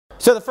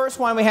So the first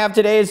wine we have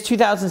today is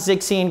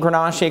 2016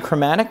 Grenache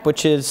Achromatic,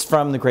 which is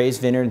from the Gray's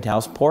Vineyard in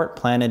Towsport,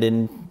 planted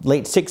in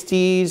late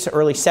 60s,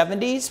 early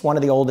 70s, one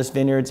of the oldest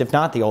vineyards, if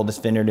not the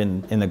oldest vineyard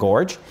in the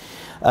gorge.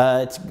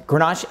 It's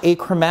Grenache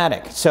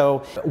Achromatic, so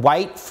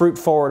white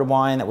fruit-forward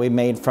wine that we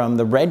made from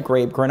the red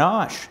grape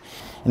Grenache.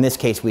 In this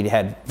case, we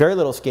had very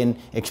little skin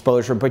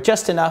exposure, but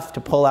just enough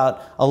to pull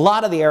out a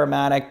lot of the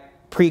aromatic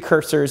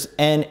precursors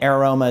and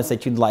aromas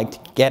that you'd like to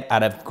get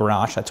out of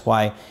Grenache. That's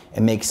why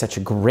it makes such a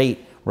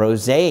great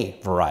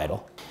rosé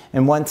varietal.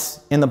 And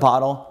once in the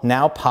bottle,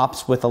 now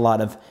pops with a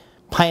lot of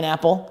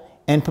pineapple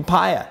and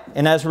papaya.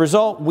 And as a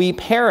result, we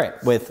pair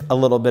it with a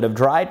little bit of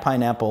dried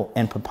pineapple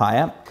and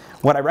papaya.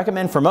 What I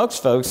recommend for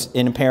most folks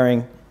in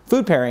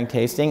food pairing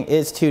tasting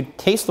is to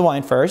taste the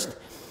wine first,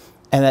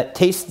 and that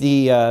taste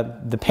the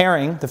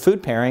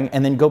food pairing,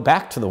 and then go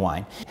back to the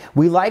wine.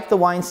 We like the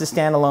wines to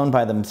stand alone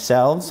by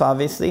themselves,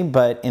 obviously,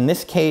 but in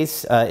this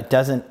case, it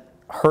doesn't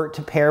hurt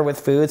to pair with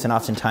foods, and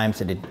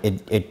oftentimes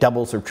it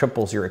doubles or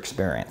triples your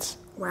experience.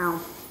 Wow.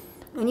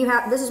 And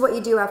this is what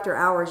you do after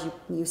hours.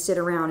 You sit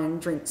around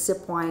and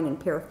sip wine and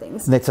pair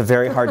things. It's a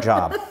very hard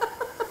job.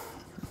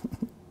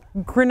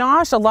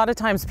 Grenache, a lot of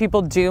times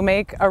people do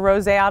make a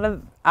rosé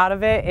out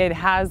of it. It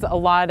has a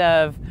lot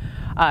of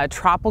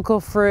tropical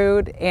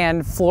fruit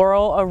and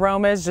floral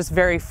aromas, just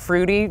very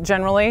fruity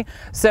generally.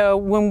 So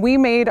when we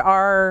made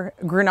our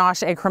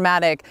Grenache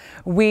Achromatic,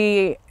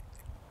 we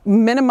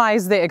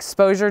minimize the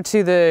exposure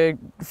to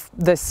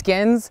the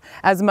skins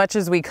as much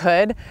as we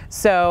could.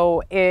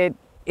 So it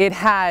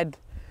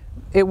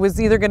was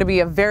either going to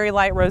be a very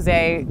light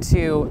rosé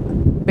to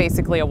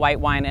basically a white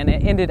wine, and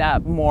it ended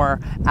up more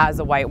as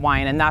a white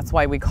wine, and that's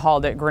why we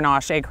called it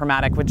Grenache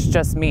Achromatic, which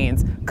just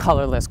means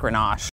colorless Grenache.